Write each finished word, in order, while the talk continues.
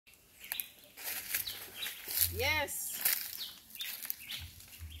Yes,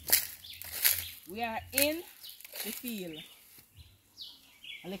 we are in the field.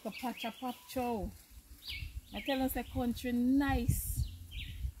 A little patch of pop chow. I tell us the country nice.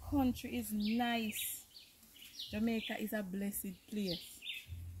 Country is nice. Jamaica is a blessed place.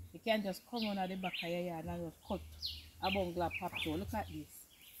 You can't just come on at the back of your yard and just cut a bungalow pop chow. Look at this.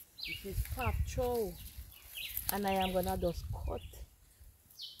 This is pop chow. And I am gonna just cut.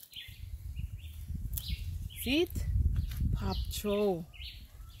 See it? Pop chow.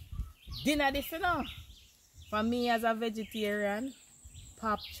 Dinner this, you know. For me as a vegetarian,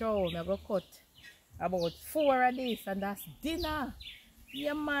 pop chow, I'm gonna cut about 4 of this and that's dinner.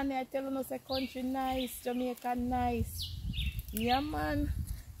 Yeah man, I tell you, say country nice, Jamaica nice. Yeah man.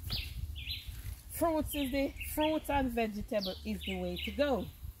 Fruit and vegetable is the way to go.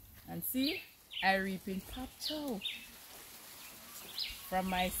 And see, I reaping pop chow from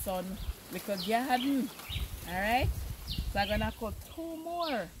my son because garden. Alright? So I'm gonna cut 2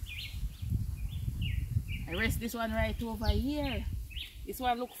 more. I rest this one right over here. This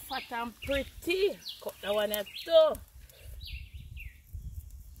one look fat and pretty. Cut that one at too.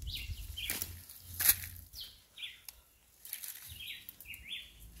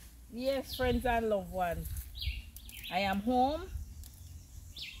 Yes, friends and loved ones. I am home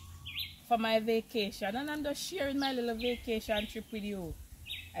for my vacation and I'm just sharing my little vacation trip with you.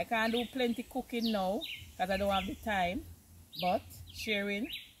 I can't do plenty cooking now because I don't have the time, but sharing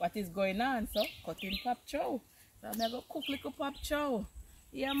what is going on. So cutting pop chow. So I'm gonna go cook little pop chow.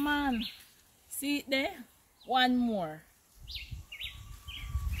 Yeah man. See it there? One more.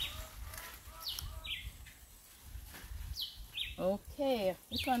 Okay.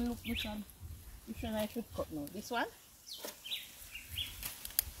 Which one look which one? Which one I should cut now? This one?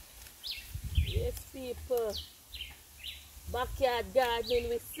 Yes people. Backyard gardening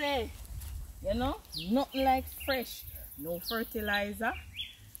we say. You know? Nothing like fresh. No fertilizer.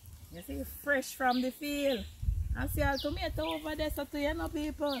 You see, fresh from the field. And see all tomato over there, so to you know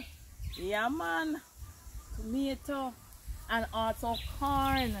people. Yeah man. Tomato. And also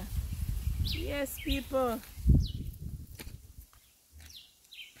corn. Yes people.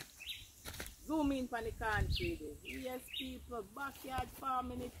 Zoom in for the country. Yes people. Backyard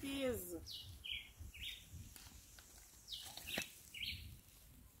farming it is.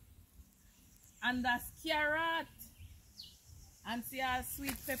 And that's carrot. And see our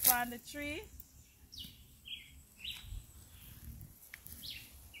sweet pepper on the tree.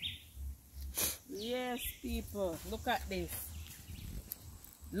 Yes people, look at this.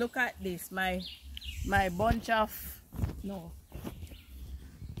 Look at this. My bunch of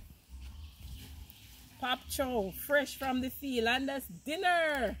pop chow fresh from the field and that's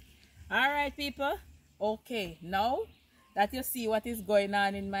dinner. Alright people. Okay, now that you see what is going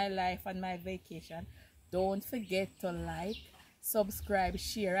on in my life and my vacation, don't forget to like, subscribe,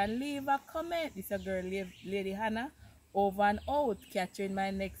 share and leave a comment. This is your girl Lady Hannah over and out. Catch you in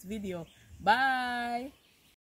my next video. Bye.